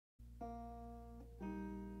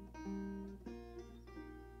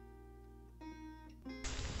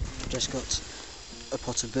just got a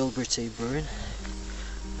pot of bilberry tea brewing,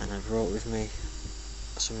 and I brought with me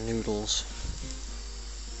some noodles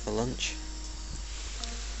for lunch.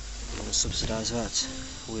 I'm going to subsidise that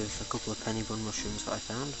with a couple of penny bun mushrooms that I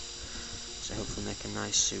found, so hopefully make a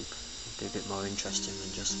nice soup. Be a bit more interesting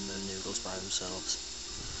than just the noodles by themselves.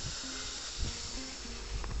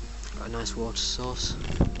 Got a nice water source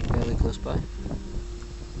fairly close by,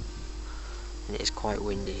 and it is quite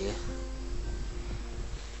windy here,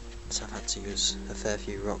 so I've had to use a fair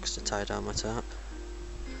few rocks to tie down my tarp.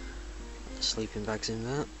 The sleeping bag's in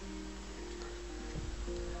there.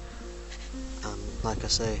 Like I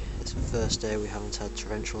say, it's the first day we haven't had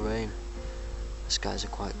torrential rain. The skies are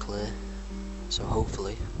quite clear, so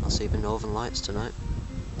hopefully I'll see the northern lights tonight.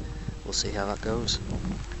 We'll see how that goes.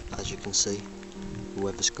 As you can see, the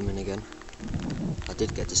weather's coming again. I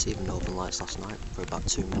did get to see the northern lights last night for about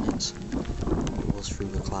 2 minutes. It was through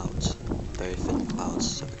the clouds, very thin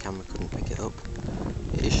clouds, so the camera couldn't pick it up.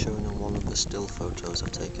 It is shown on one of the still photos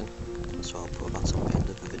I've taken, so I'll put that on the end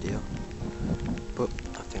of the video. But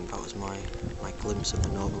I think that was my glimpse of the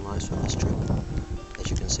northern lights for this trip. As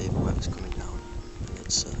you can see, the weather's coming down and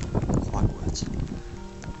it's quite wet.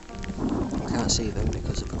 I can't see them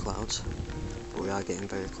because of the clouds, but we are getting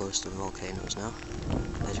very close to the volcanoes now.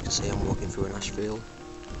 As you can see, I'm walking through an ash field,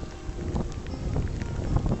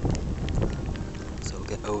 so we'll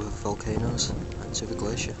get over the volcanoes and to the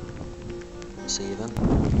glacier. See you then.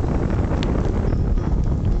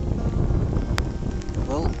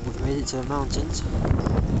 Well, we've made it to the mountains,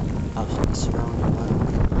 absolutely surrounded by